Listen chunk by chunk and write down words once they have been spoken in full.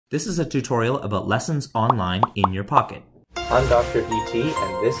This is a tutorial about lessons online in your pocket. I'm Dr. ET,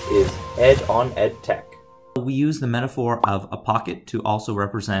 and this is Ed on EdTech. We use the metaphor of a pocket to also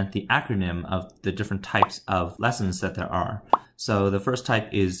represent the acronym of the different types of lessons that there are. So the first type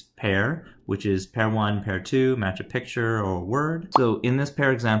is pair, which is pair 1, pair 2, match a picture or word. So in this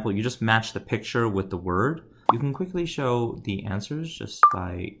pair example, you just match the picture with the word. You can quickly show the answers just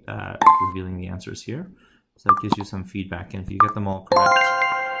by revealing the answers here. So it gives you some feedback, and if you get them all correct,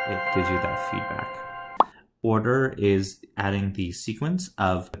 it gives you that feedback. Order is adding the sequence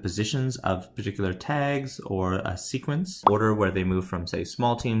of the positions of particular tags or a sequence. Order where they move from, say,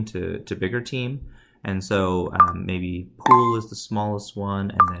 small team to bigger team. And so maybe pool is the smallest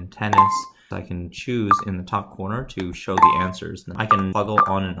one, and then tennis. I can choose in the top corner to show the answers. I can toggle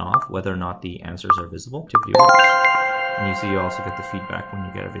on and off whether or not the answers are visible. Activity works. And you see you also get the feedback when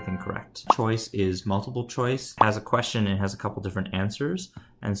you get everything correct. Choice is multiple choice. It has a question and it has a couple different answers.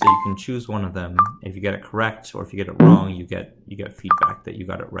 And so you can choose one of them. If you get it correct or if you get it wrong, you get feedback that you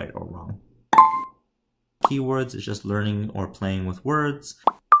got it right or wrong. Keywords is just learning or playing with words.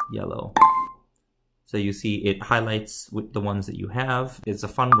 Yellow. So you see it highlights the ones that you have. It's a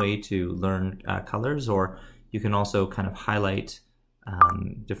fun way to learn colors, or you can also kind of highlight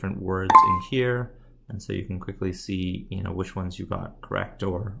different words in here. And so you can quickly see, which ones you got correct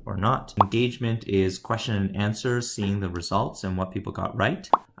or not. Engagement is question and answer, seeing the results and what people got right.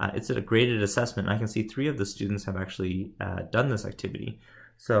 It's a graded assessment. I can see 3 of the students have actually done this activity.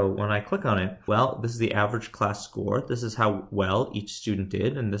 So when I click on it, well, this is the average class score. This is how well each student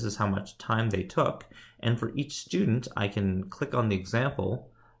did, and this is how much time they took. And for each student, I can click on the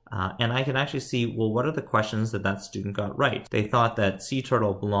example, and I can actually see, well, what are the questions that student got right? They thought that sea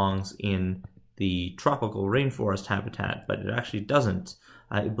turtle belongs in the tropical rainforest habitat, but it actually doesn't.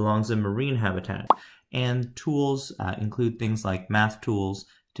 It belongs in marine habitat. And tools include things like math tools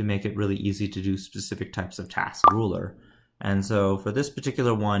to make it really easy to do specific types of tasks. Ruler. And so for this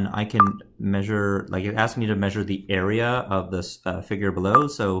particular one, I can measure, it asked me to measure the area of this figure below.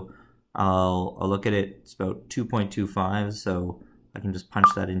 So I'll look at it, it's about 2.25. So I can just punch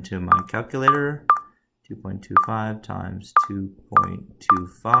that into my calculator. 2.25 times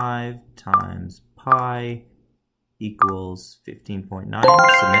 2.25 times pi equals 15.9. Submit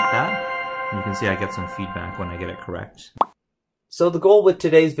that. And you can see I get some feedback when I get it correct. So the goal with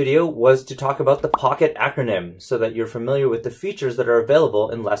today's video was to talk about the Pocket acronym so that you're familiar with the features that are available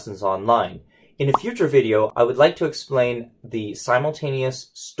in lessons online. In a future video, I would like to explain the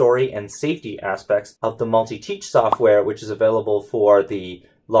simultaneous story and safety aspects of the multi-teach software, which is available for the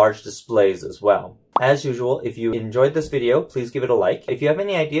large displays as well. As usual, if you enjoyed this video, please give it a like. If you have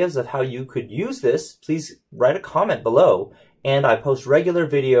any ideas of how you could use this, please write a comment below. And I post regular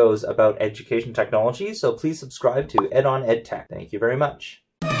videos about education technology, so please subscribe to Ed on EdTech. Thank you very much.